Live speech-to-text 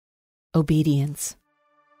Obedience.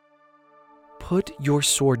 Put your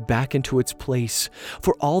sword back into its place,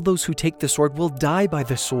 for all those who take the sword will die by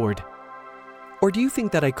the sword. Or do you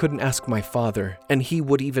think that I couldn't ask my Father, and he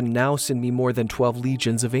would even now send me more than 12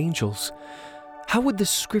 legions of angels? How would the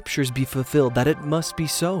scriptures be fulfilled that it must be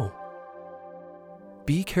so?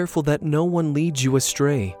 Be careful that no one leads you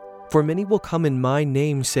astray, for many will come in my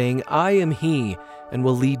name saying, I am he, and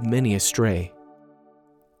will lead many astray.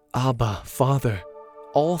 Abba, Father,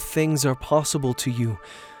 all things are possible to you.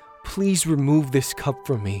 Please remove this cup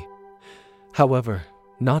from me. However,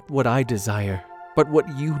 not what I desire, but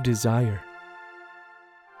what you desire.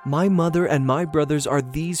 My mother and my brothers are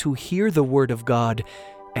these who hear the word of God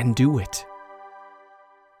and do it.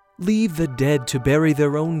 Leave the dead to bury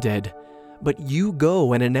their own dead, but you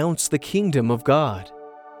go and announce the kingdom of God.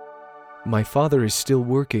 My Father is still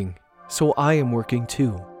working, so I am working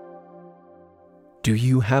too. Do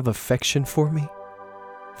you have affection for me?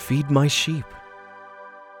 Feed my sheep.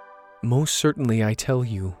 Most certainly I tell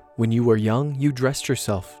you, when you were young, you dressed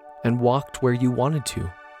yourself and walked where you wanted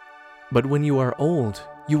to. But when you are old,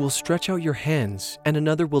 you will stretch out your hands, and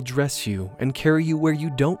another will dress you and carry you where you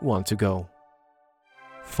don't want to go.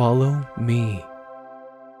 Follow me.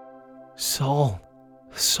 Saul,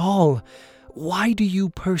 Saul, why do you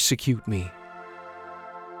persecute me?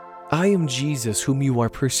 I am Jesus whom you are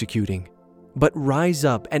persecuting. But rise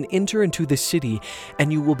up and enter into the city,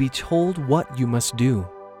 and you will be told what you must do.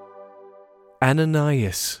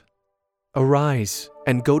 Ananias, arise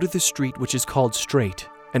and go to the street which is called Straight,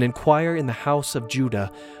 and inquire in the house of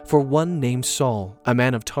Judah for one named Saul, a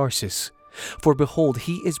man of Tarsus. For behold,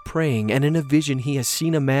 he is praying, and in a vision he has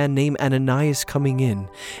seen a man named Ananias coming in,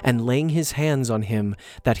 and laying his hands on him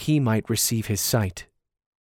that he might receive his sight.